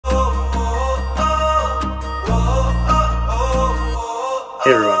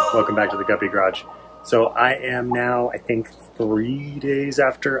Hey everyone, welcome back to the Guppy Garage. So I am now, I think 3 days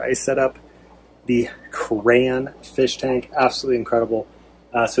after I set up the crayon fish tank. Absolutely incredible.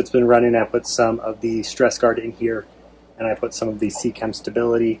 So it's been running. I put some of the stress guard in here and I put some of the C-Chem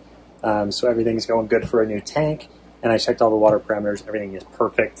stability. So everything's going good for a new tank. And I checked all the water parameters, everything is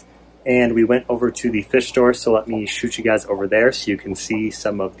perfect. And we went over to the fish store, so let me shoot you guys over there so you can see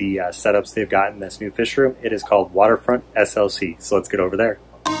some of the setups they've got in this new fish room. It is called Waterfront SLC, so let's get over there.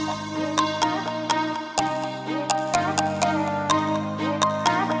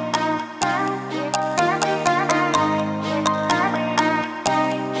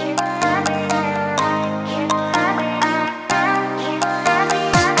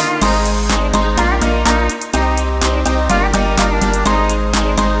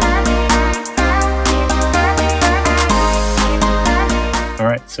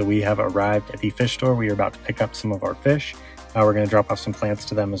 So we have arrived at the fish store. We are about to pick up some of our fish. We're going to drop off some plants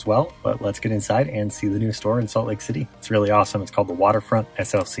to them as well, but let's get inside and see the new store in Salt Lake City. It's really awesome. It's called the Waterfront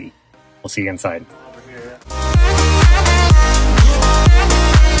SLC. We'll see you inside.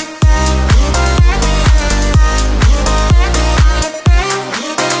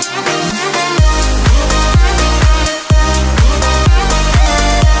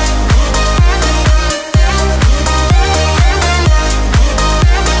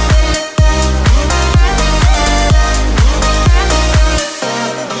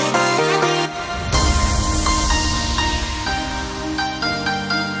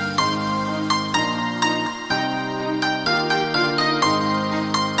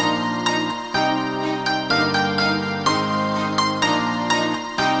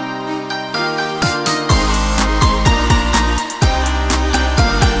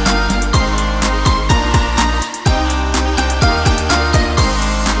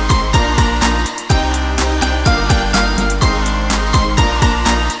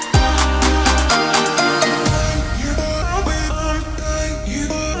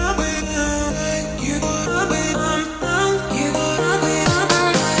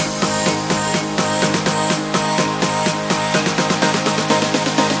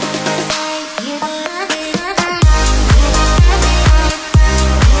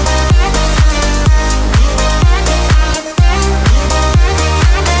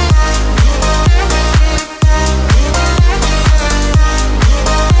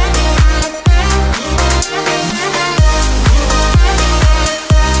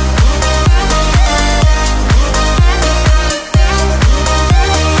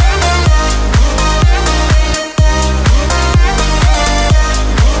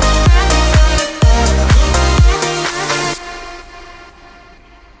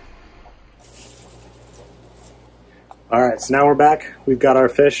 All right, so now we're back. We've got our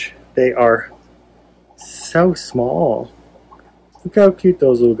fish. They are so small. Look how cute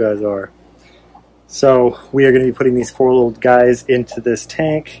those little guys are. So we are going to be putting these 4 little guys into this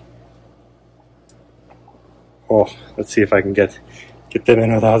tank. Oh, let's see if I can get them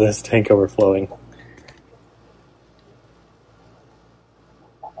in without this tank overflowing.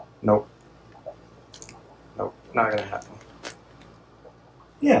 Nope. Nope, not gonna happen.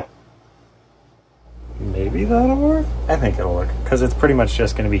 Yeah. Maybe that'll work? I think it'll work, because it's pretty much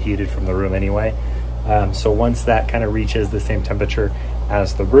just going to be heated from the room anyway. So once that kind of reaches the same temperature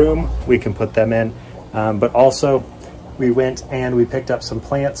as the room, we can put them in. But also, we went and we picked up some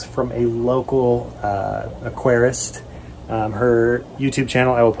plants from a local aquarist. Her YouTube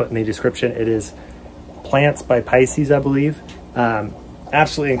channel I will put in the description. It is Plants by Pisces, I believe.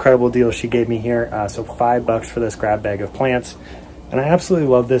 Absolutely incredible deal she gave me here. So $5 for this grab bag of plants. And I absolutely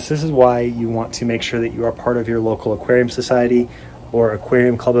love this. This is why you want to make sure that you are part of your local aquarium society or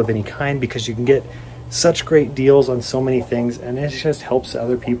aquarium club of any kind, because you can get such great deals on so many things, and it just helps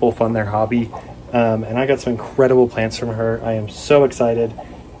other people fund their hobby. And I got some incredible plants from her. I am so excited.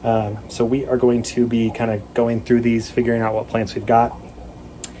 So we are going to be kind of going through these, figuring out what plants we've got.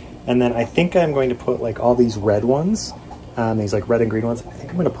 And then I think I'm going to put like all these red ones, these like red and green ones. I think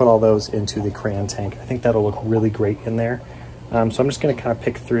I'm going to put all those into the crayon tank. I think that'll look really great in there. So I'm just going to kind of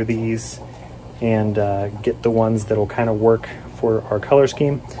pick through these and get the ones that will kind of work for our color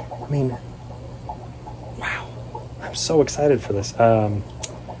scheme. I mean, wow, I'm so excited for this.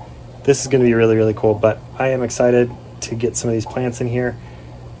 This is going to be really, really cool, but I am excited to get some of these plants in here.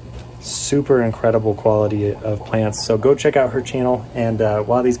 Super incredible quality of plants. So go check out her channel, and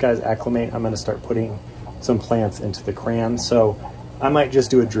while these guys acclimate, I'm going to start putting some plants into the crayon. So I might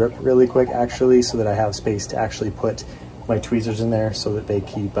just do a drip really quick actually, so that I have space to actually put my tweezers in there so that they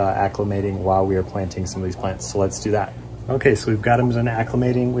keep acclimating while we are planting some of these plants. So let's do that. Okay, so we've got them done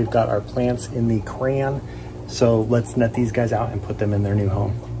acclimating. We've got our plants in the crayon. So let's net these guys out and put them in their new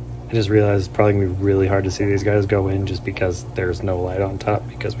home. I just realized it's probably gonna be really hard to see these guys go in just because there's no light on top,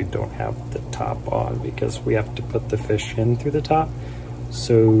 because we don't have the top on, because we have to put the fish in through the top.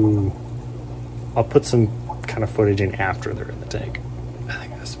 So I'll put some kind of footage in after they're in the tank. I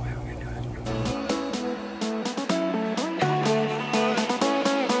think that's the way I'm gonna do it.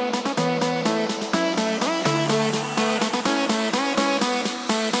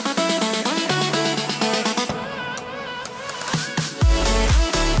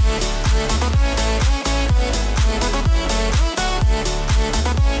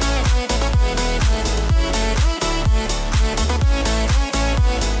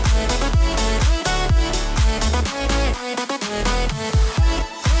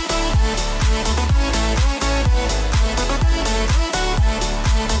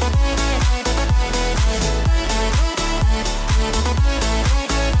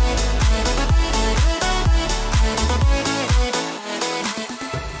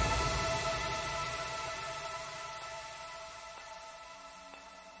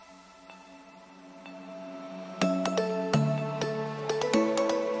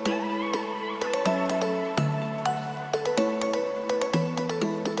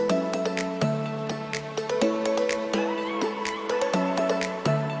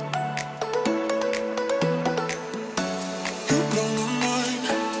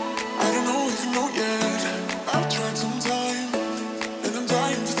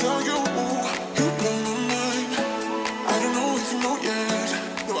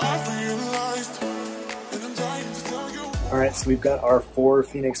 All right, so we've got our 4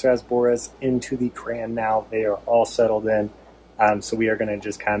 Phoenix Rasboras into the cran now. They are all settled in. So we are gonna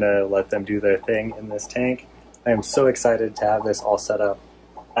just kind of let them do their thing in this tank. I am so excited to have this all set up.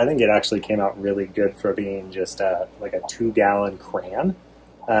 I think it actually came out really good for being just like a 2-gallon cran.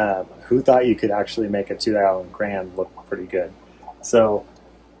 Who thought you could actually make a 2-gallon cran look pretty good? So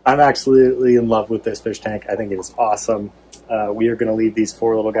I'm absolutely in love with this fish tank. I think it is awesome. We are gonna leave these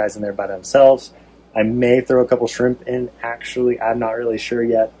 4 little guys in there by themselves. I may throw a couple shrimp in, actually. I'm not really sure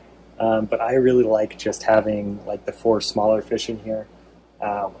yet. But I really like just having like the 4 smaller fish in here,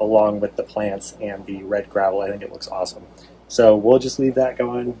 along with the plants and the red gravel. I think it looks awesome. So we'll just leave that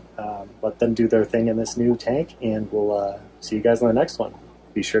going, let them do their thing in this new tank, and we'll see you guys on the next one.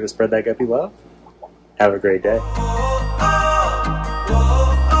 Be sure to spread that guppy love. Have a great day.